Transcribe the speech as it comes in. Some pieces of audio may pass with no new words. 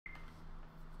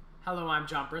Hello, I'm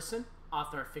John Brisson,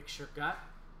 author of Fix Your Gut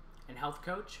and health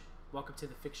coach. Welcome to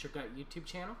the Fix Your Gut YouTube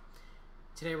channel.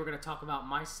 Today we're going to talk about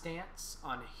my stance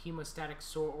on hemostatic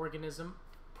soil organism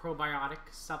probiotic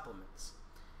supplements.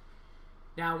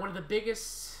 Now, one of the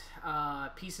biggest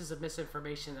pieces of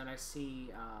misinformation that I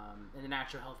see in the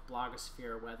natural health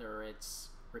blogosphere, whether it's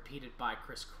repeated by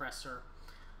Kresser,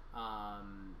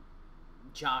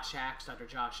 Josh Axe, Dr.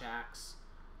 Josh Axe,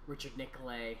 Richard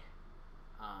Nicolay,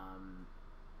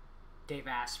 Dave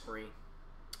Asprey,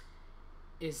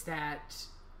 is that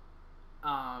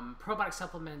probiotic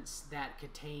supplements that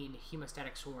contain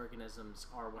hemostatic soil organisms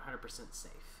are 100%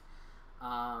 safe.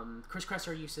 Chris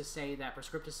Kresser used to say that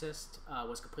Prescripticist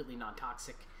was completely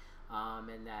non-toxic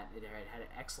and that it had an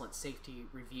excellent safety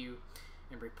review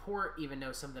and report, even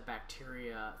though some of the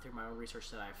bacteria, through my own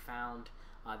research that I found,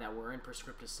 that were in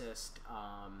Prescripticist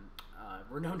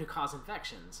were known to cause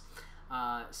infections.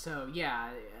 So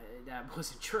yeah, that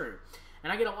wasn't true.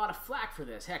 And I get a lot of flack for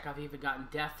this. Heck, I've even gotten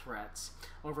death threats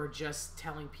over just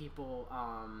telling people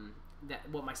that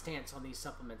what my stance on these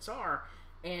supplements are.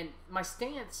 And my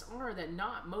stance are that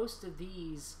not most of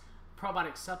these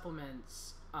probiotic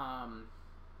supplements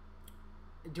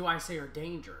do I say are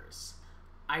dangerous.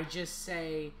 I just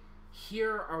say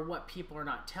here are what people are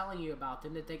not telling you about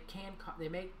them, that they can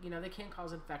they can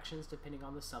cause infections depending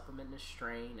on the supplement and the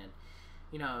strain, and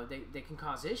they can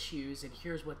cause issues, and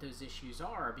here's what those issues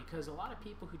are. Because a lot of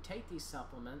people who take these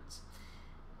supplements,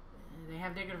 they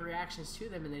have negative reactions to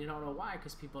them, and they don't know why,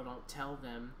 because people don't tell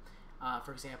them,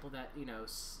 for example, that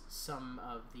some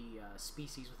of the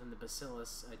species within the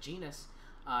Bacillus genus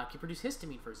can produce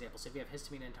histamine, for example. So if you have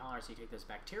histamine intolerance, you take those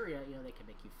bacteria, they can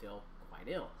make you feel quite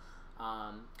ill.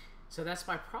 So that's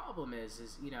my problem is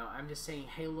I'm just saying,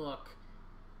 hey, look,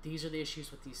 these are the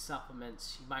issues with these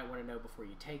supplements. You might want to know before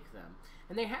you take them.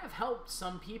 And they have helped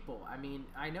some people. I mean,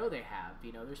 I know they have.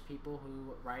 There's people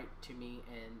who write to me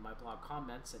in my blog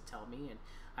comments that tell me, and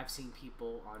I've seen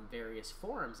people on various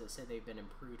forums that say they've been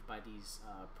improved by these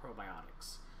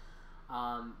probiotics.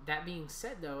 That being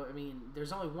said, though,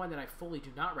 there's only one that I fully do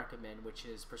not recommend, which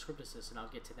is Prescripticist, and I'll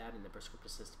get to that in the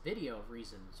Prescripticist video of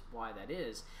reasons why that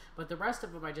is. But the rest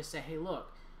of them, I just say, hey,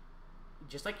 look,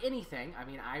 just like anything,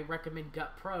 I recommend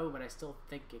Gut Pro, but I still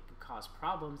think it can cause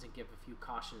problems, and give a few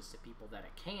cautions to people that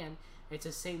it can. It's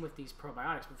the same with these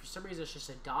probiotics, but for some reason it's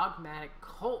just a dogmatic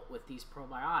cult with these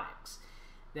probiotics,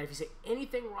 that if you say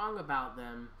anything wrong about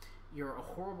them, you're a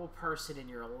horrible person and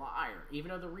you're a liar,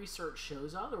 even though the research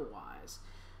shows otherwise.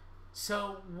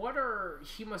 So what are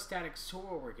hemostatic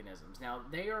soil organisms? Now,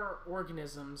 they are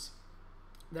organisms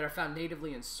that are found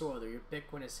natively in soil. They're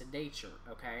ubiquitous in nature,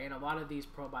 okay? And a lot of these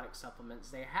probiotic supplements,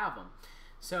 they have them.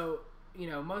 So,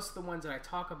 most of the ones that I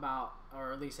talk about,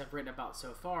 or at least I've written about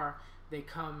so far, they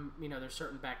come, there's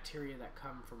certain bacteria that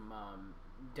come from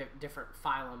different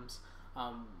phylums,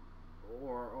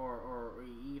 or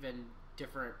even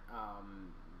different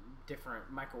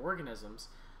microorganisms.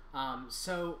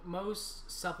 So most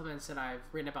supplements that I've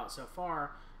written about so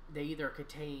far, they either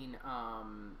contain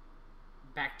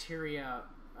bacteria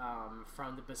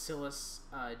from the Bacillus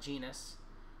genus,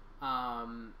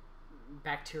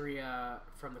 bacteria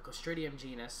from the Clostridium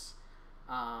genus,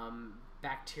 the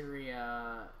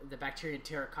bacteria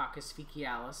Enterococcus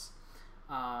faecalis,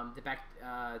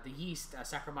 the yeast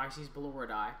Saccharomyces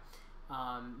boulardii.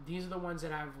 These are the ones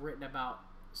that I've written about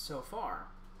so far,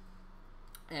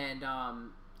 and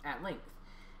at length.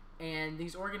 And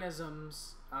these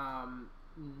organisms, a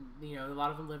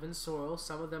lot of them live in soil.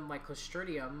 Some of them, like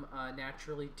Clostridium,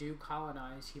 naturally do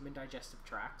colonize human digestive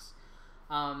tracts.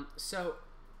 So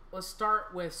let's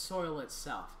start with soil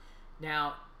itself.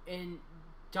 Now, in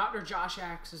Dr. Josh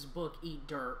Axe's book, Eat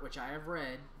Dirt, which I have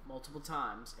read multiple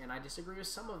times, and I disagree with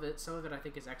some of it. Some of it I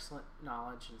think is excellent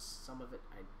knowledge, and some of it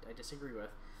I disagree with.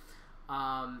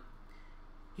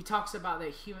 He talks about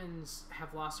that humans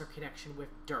have lost their connection with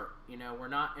dirt. We're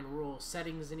not in rural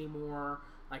settings anymore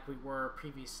like we were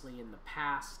previously in the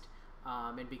past,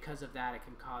 and because of that, it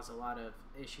can cause a lot of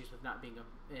issues with not being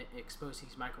exposed to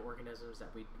these microorganisms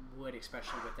that we would,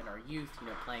 especially within our youth,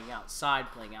 playing outside,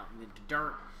 playing out in the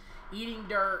dirt, eating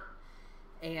dirt,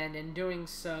 and in doing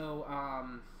so,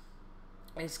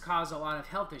 it's caused a lot of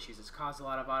health issues. It's caused a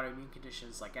lot of autoimmune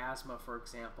conditions like asthma, for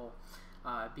example,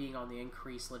 being on the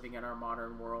increase living in our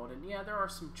modern world. And yeah, there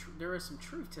is some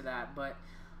truth to that, but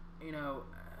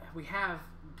we have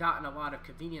gotten a lot of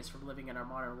convenience from living in our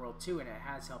modern world too, and it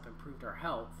has helped improve our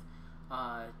health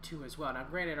too as well. Now,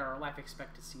 granted, our life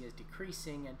expectancy is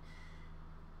decreasing, and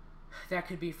That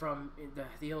could be from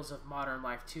the ills of modern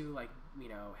life too, like, you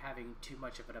know, having too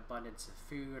much of an abundance of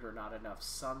food or not enough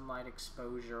sunlight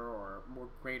exposure or more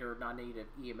greater non-native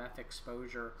EMF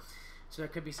exposure. So there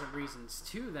could be some reasons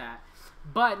to that.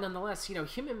 But nonetheless, you know,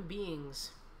 human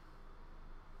beings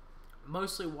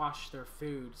mostly wash their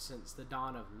food since the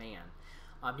dawn of man.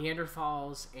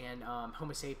 Neanderthals and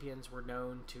Homo sapiens were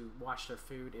known to wash their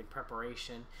food in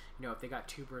preparation. You know, if they got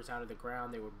tubers out of the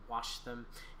ground, they would wash them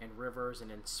in rivers and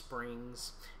in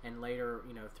springs, and later,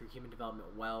 you know, through human development,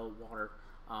 well water,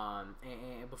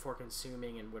 and before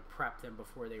consuming, and would prep them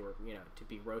before they were, you know, to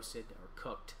be roasted or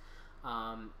cooked.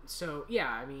 So yeah,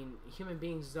 I mean, human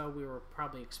beings, though we were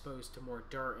probably exposed to more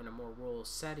dirt in a more rural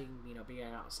setting, you know, being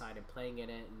outside and playing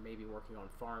in it and maybe working on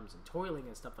farms and toiling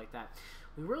and stuff like that,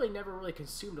 we really never really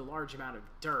consumed a large amount of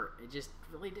dirt. It just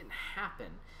really didn't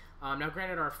happen. Now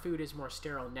granted, our food is more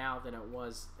sterile now than it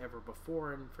was ever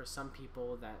before, and for some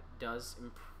people that does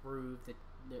improve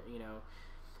you know,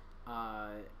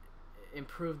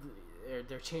 improve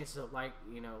their chances of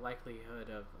likelihood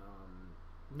of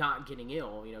not getting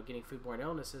ill, you know, getting foodborne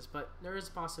illnesses. But there is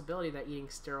a possibility that eating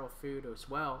sterile food as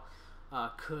well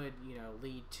could, you know,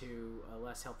 lead to a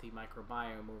less healthy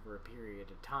microbiome over a period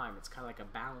of time. It's kind of like a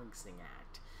balancing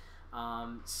act.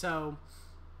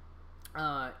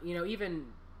 You know,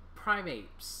 even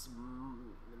primates,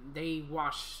 they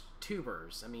wash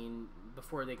tubers, I mean,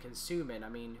 before they consume it. I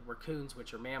mean, raccoons,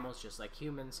 which are mammals just like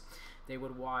humans, they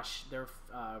would wash their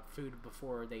food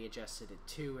before they ingested it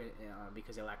too,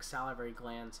 because they lack salivary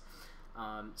glands.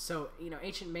 So, you know,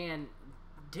 ancient man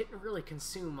didn't really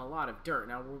consume a lot of dirt.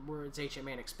 Now, was ancient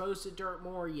man exposed to dirt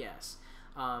more? Yes.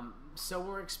 So when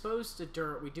we're exposed to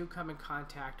dirt, we do come in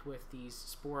contact with these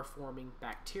spore-forming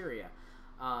bacteria.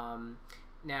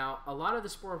 Now, a lot of the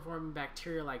spore-forming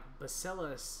bacteria, like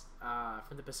Bacillus,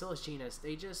 from the Bacillus genus,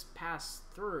 they just pass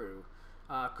through.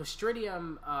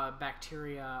 Clostridium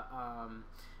bacteria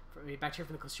from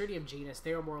the Clostridium genus,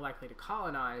 they are more likely to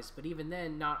colonize, but even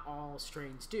then, not all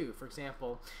strains do. For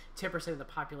example, 10% of the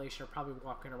population are probably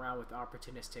walking around with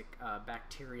opportunistic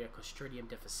bacteria, Clostridium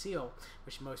difficile,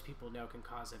 which most people know can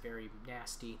cause a very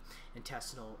nasty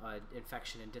intestinal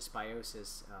infection and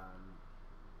dysbiosis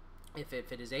if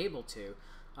it is able to.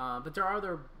 But there are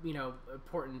other, you know,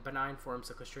 important benign forms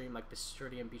of Clostridium, like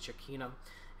Clostridium buccinum,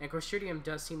 and Clostridium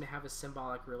does seem to have a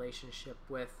symbolic relationship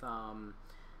with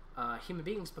human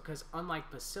beings, because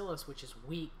unlike Bacillus, which is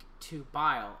weak to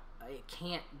bile, it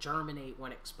can't germinate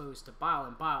when exposed to bile,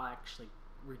 and bile actually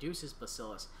reduces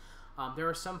Bacillus. There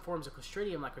are some forms of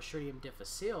Clostridium, like Clostridium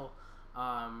difficile,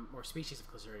 or species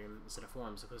of Clostridium instead of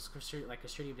forms, like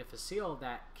Clostridium difficile,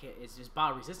 that is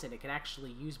bile resistant. It can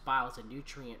actually use bile as a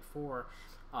nutrient for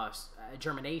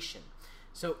germination.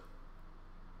 So,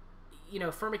 you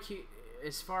know,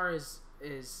 as far as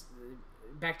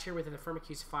bacteria within the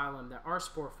Firmicutes phylum that are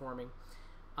spore-forming,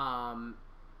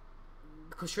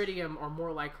 Clostridium are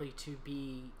more likely to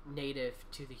be native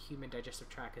to the human digestive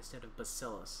tract instead of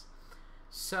Bacillus.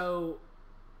 So,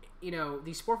 you know,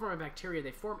 these spore-forming bacteria,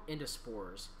 they form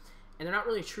endospores, and they're not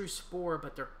really a true spore,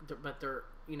 but they're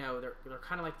you know, they're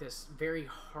kind of like this very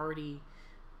hardy,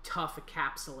 tough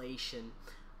encapsulation,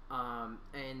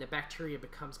 and the bacteria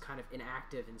becomes kind of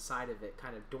inactive inside of it,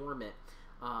 kind of dormant.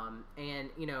 And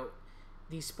you know,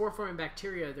 these spore-forming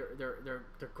bacteria,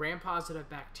 they're gram-positive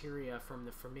bacteria from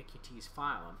the Firmicutes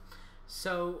phylum.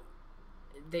 So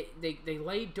they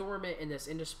lay dormant in this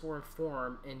endospore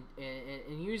form,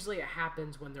 and usually it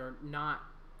happens when they're not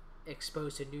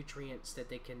exposed to nutrients that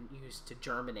they can use to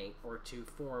germinate or to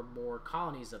form more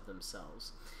colonies of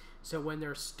themselves. So when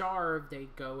they're starved, they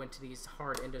go into these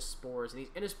hard endospores, and these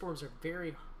endospores are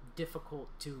very difficult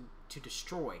to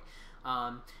destroy.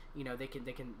 You know, they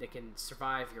can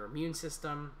survive your immune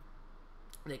system.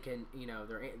 They can, you know,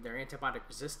 they're antibiotic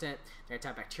resistant, they're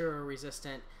antibacterial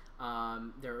resistant,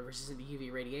 they're resistant to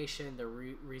UV radiation, they're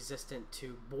resistant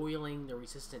to boiling, they're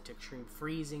resistant to extreme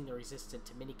freezing, they're resistant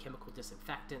to many chemical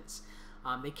disinfectants.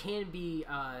 They can be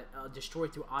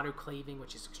destroyed through autoclaving,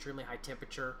 which is extremely high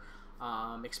temperature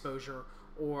exposure,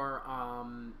 or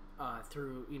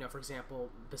through, you know, for example,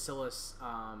 Bacillus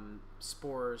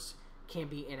spores can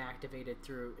be inactivated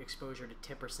through exposure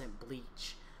to 10%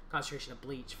 bleach, concentration of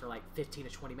bleach for like 15 to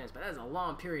 20 minutes. But that's a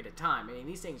long period of time. I mean,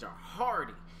 these things are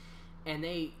hardy, and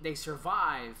they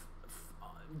survive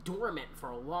dormant for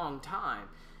a long time.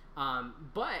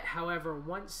 But however,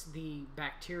 once the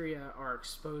bacteria are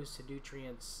exposed to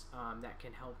nutrients that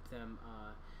can help them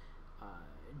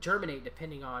germinate,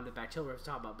 depending on the bacteria we're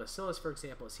talking about. Bacillus, for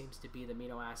example, it seems to be the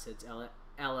amino acids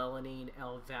L-alanine,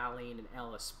 L-valine, and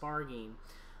L-asparagine,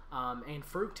 and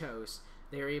fructose.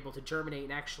 they're able to germinate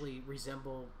and actually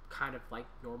resemble kind of like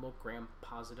normal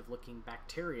gram-positive looking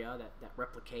bacteria that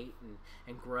replicate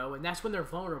and grow, and that's when they're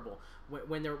vulnerable.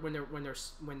 When they're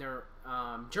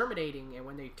germinating and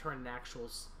when they turn into actual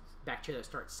bacteria that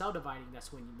start cell dividing,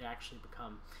 that's when they actually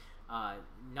become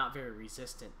not very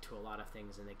resistant to a lot of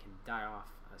things, and they can die off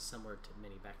similar to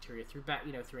many bacteria through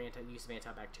use of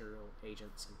antibacterial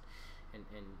agents and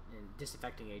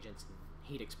disinfecting agents and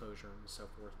heat exposure and so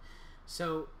forth.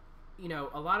 So,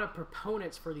 a lot of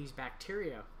proponents for these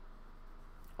bacteria,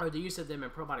 or the use of them in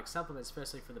probiotic supplements,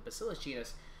 especially for the Bacillus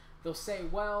genus, they'll say,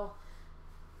 well,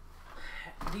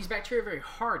 these bacteria are very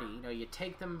hardy. You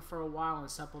take them for a while in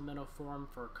supplemental form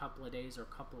for a couple of days or a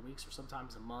couple of weeks or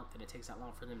sometimes a month, and it takes that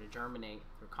long for them to germinate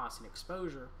through constant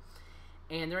exposure.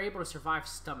 And they're able to survive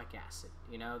stomach acid.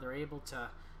 They're able to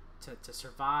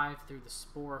survive through the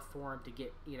spore form, to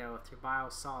get, through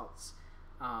bile salts,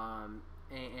 and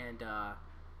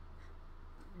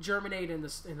germinate in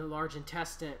the large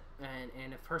intestine,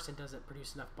 and if a person doesn't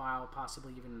produce enough bile,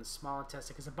 possibly even in the small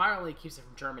intestine, because the bile only keeps it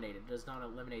from germinating, it does not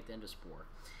eliminate the endospore.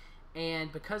 And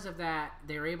because of that,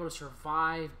 they're able to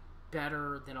survive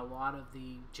better than a lot of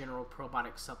the general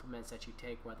probiotic supplements that you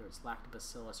take, whether it's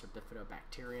lactobacillus or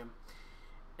bifidobacterium.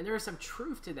 And there is some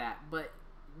truth to that, but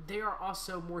they are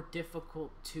also more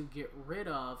difficult to get rid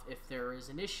of if there is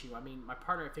an issue. I mean, my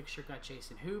partner at Fix Your Gut,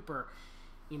 Jason Hooper,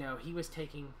 he was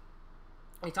taking,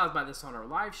 he talked about this on our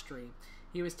live stream,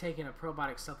 he was taking a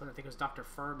probiotic supplement, I think it was Dr.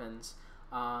 Furman's,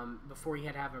 before he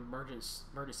had to have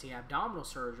emergency abdominal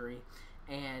surgery,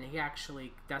 and he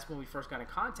actually, that's when we first got in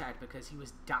contact, because he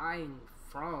was dying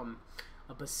from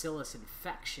a bacillus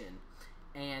infection,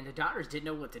 and the doctors didn't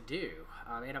know what to do.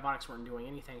 Antibiotics weren't doing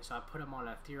anything, so I put him on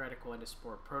a theoretical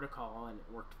endospore protocol, and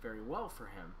it worked very well for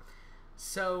him.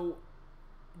 So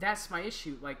that's my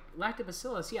issue. Like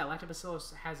lactobacillus, yeah,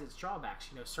 lactobacillus has its drawbacks.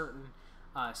 Certain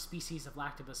species of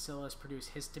lactobacillus produce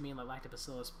histamine, like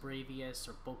Lactobacillus bravius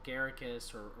or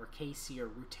bulgaricus or casei or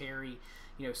reuteri.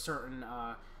 Certain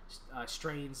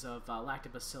strains of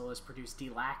lactobacillus produce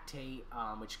delactate,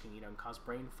 which can cause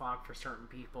brain fog for certain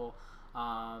people.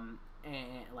 And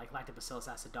like Lactobacillus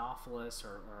acidophilus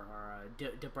or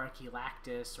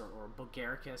debrecilactis or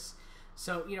bulgaricus.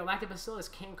 So,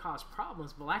 lactobacillus can cause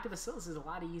problems, but lactobacillus is a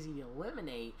lot easier to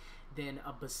eliminate than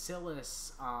a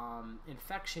bacillus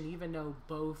infection, even though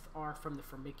both are from the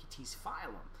Firmicutes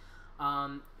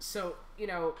phylum. So,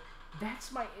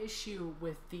 that's my issue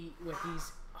with these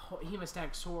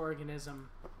hemostatic soil organism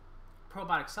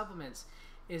probiotic supplements,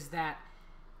 is that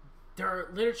there are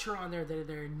literature on there that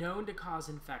they're known to cause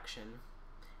infection.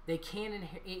 They can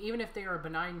even if they are a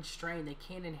benign strain, they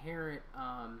can inherit.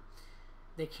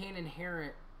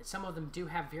 Some of them do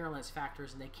have virulence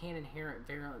factors, and they can inherit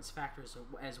virulence factors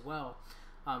as well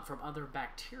from other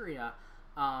bacteria.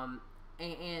 And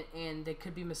they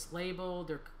could be mislabeled.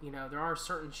 There are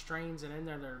certain strains in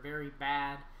there that are very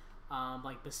bad,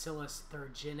 like Bacillus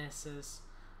thuringiensis.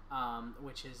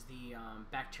 Which is the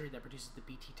bacteria that produces the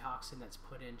Bt toxin that's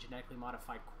put in genetically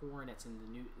modified corn. That's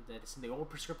in the old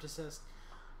prescripticist.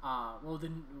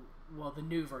 The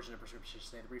new version of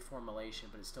prescripticist, the reformulation,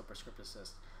 but it's still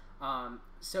prescripticist.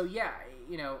 So yeah,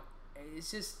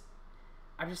 it's just,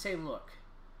 I'm just saying, look,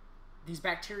 these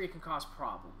bacteria can cause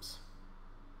problems.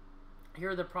 Here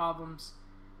are the problems.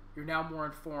 You're now more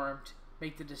informed.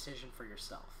 Make the decision for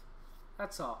yourself.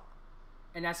 That's all.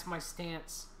 And that's my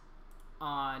stance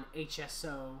on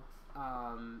HSO,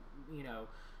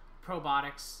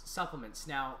 probiotics supplements.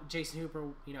 Now, Jason Hooper,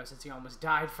 since he almost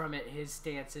died from it, his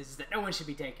stance is that no one should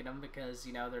be taking them because,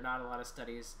 there are not a lot of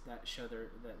studies that show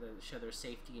their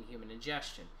safety in human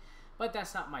ingestion. But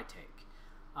that's not my take.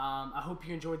 I hope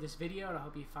you enjoyed this video, and I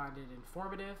hope you find it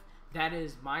informative. That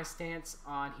is my stance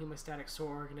on hemostatic soil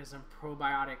organism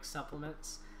probiotic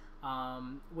supplements,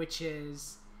 which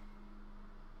is,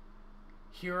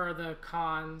 here are the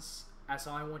cons. That's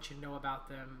all I want you to know about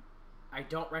them. I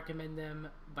don't recommend them,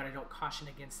 but I don't caution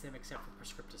against them except for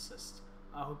prescripticists.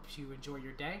 I hope you enjoy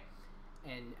your day,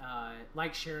 and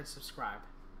like, share, and subscribe.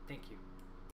 Thank you.